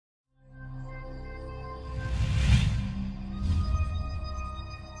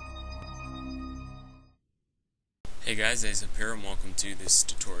Hey guys, Azap here and welcome to this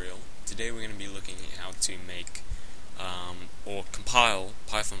tutorial. Today we're going to be looking at how to make or compile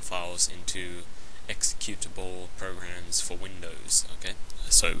Python files into executable programs for Windows, okay?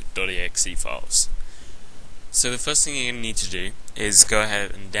 So .exe files. So the first thing you're going to need to do is go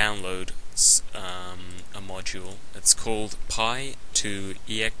ahead and download a module. It's called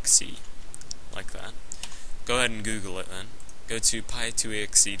py2exe, like that. Go ahead and Google it then. Go to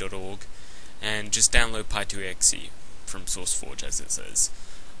py2exe.org and just download py2exe from SourceForge, as it says.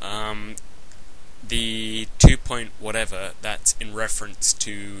 The 2 point whatever, that's in reference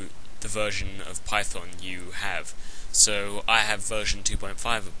to the version of Python you have. So I have version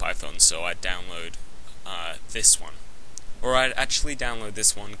 2.5 of Python, so I download this one. Or I'd actually download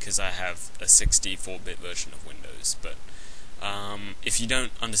this one because I have a 64-bit version of Windows. But if you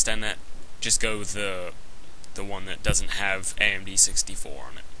don't understand that, just go with the one that doesn't have AMD 64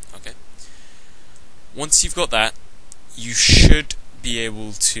 on it. Okay. Once you've got that, you should be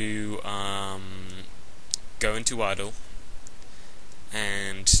able to go into idle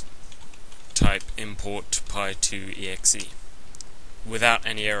and type import py2exe without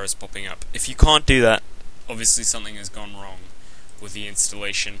any errors popping up. If you can't do that, obviously something has gone wrong with the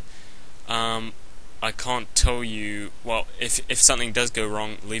installation. I can't tell you, well, if something does go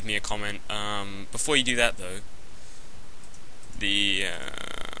wrong, leave me a comment. Before you do that though,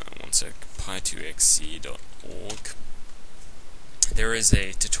 one sec, py2exe.org, there is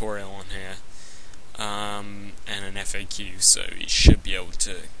a tutorial on here, and an FAQ, so you should be able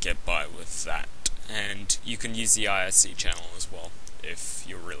to get by with that. And you can use the IRC channel as well, if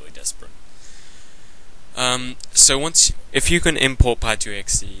you're really desperate. So if you can import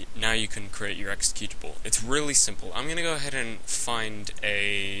py2exe, now you can create your executable. It's really simple. I'm going to go ahead and find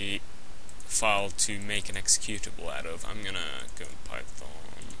a file to make an executable out of. I'm going to go in Python.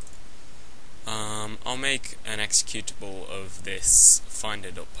 I'll make an executable of this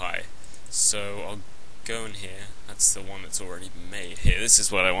finder.py. So I'll go in here. That's the one that's already been made. Here, this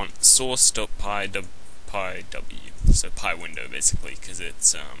is what I want. Source.py.pw. So py window basically, because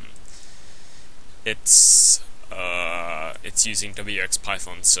it's using WX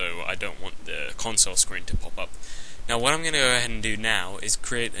Python, so I don't want the console screen to pop up. Now what I'm going to go ahead and do now is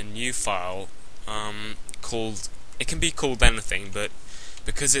create a new file called, it can be called anything, but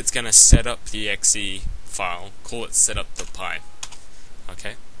because it's going to set up the exe file, call it setup.py.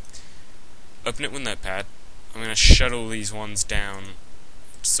 Okay? Open it with Notepad. I'm going to shut all these ones down,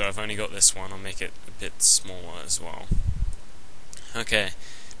 so I've only got this one. I'll make it a bit smaller as well. Okay.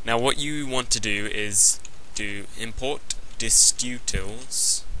 Now what you want to do is do import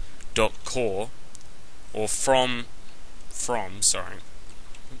executables.core or from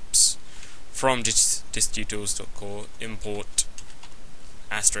executables.core import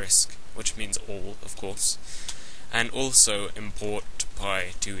asterisk, which means all, of course, and also import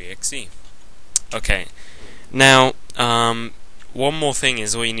py2exe. Okay. Now one more thing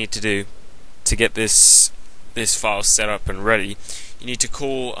is all you need to do to get this file set up and ready. You need to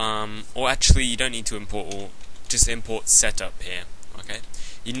call, or actually you don't need to import all, just import setup here, okay?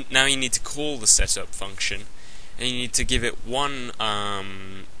 Now you need to call the setup function, and you need to give it one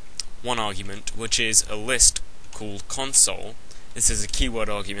argument, which is a list called console. This is a keyword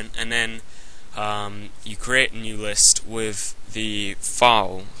argument, and then you create a new list with the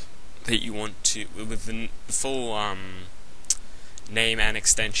file that you want to, with the full name and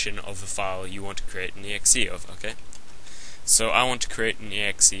extension of the file you want to create an exe of, okay? So I want to create an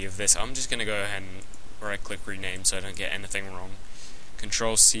exe of this. I'm just going to go ahead and right-click rename so I don't get anything wrong.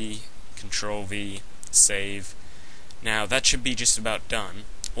 Control-C, Control-V, save. Now that should be just about done.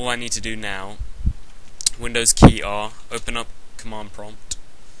 All I need to do now, Windows key R, open up command prompt.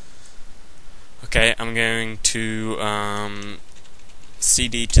 Okay, I'm going to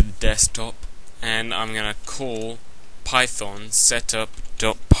CD to the desktop, and I'm going to call Python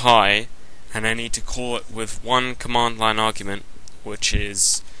setup.py, and I need to call it with one command line argument, which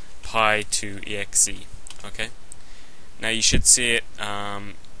is py2exe. Okay. Now you should see it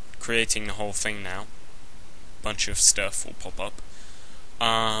creating the whole thing now. Bunch of stuff will pop up,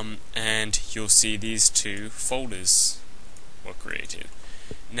 and you'll see these two folders were created.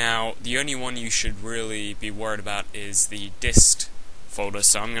 Now the only one you should really be worried about is the dist folder.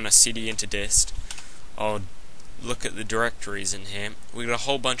 So I'm going to cd into dist. I'll look at the directories in here. We got a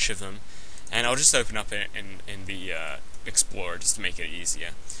whole bunch of them. And I'll just open up in the Explorer just to make it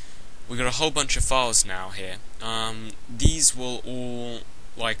easier. We've got a whole bunch of files now here. These will all,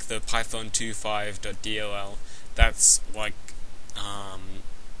 like the python25.dll, that's like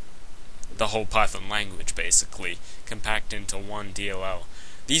the whole Python language basically, compact into one DLL.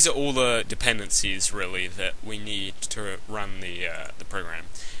 these are all the dependencies really that we need to run the program.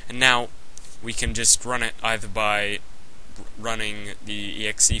 And now we can just run it either by running the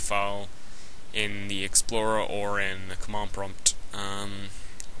exe file in the Explorer or in the command prompt. I'm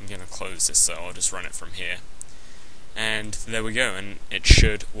going to close this, so I'll just run it from here. And there we go, and it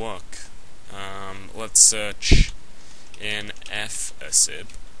should work. Let's search in fsib.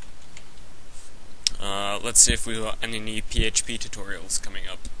 Let's see if we've got any new PHP tutorials coming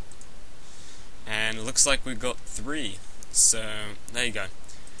up. And it looks like we've got 3. So, there you go.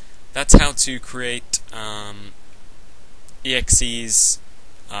 That's how to create EXEs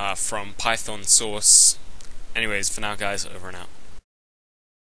from Python source. Anyways, for now guys, over and out.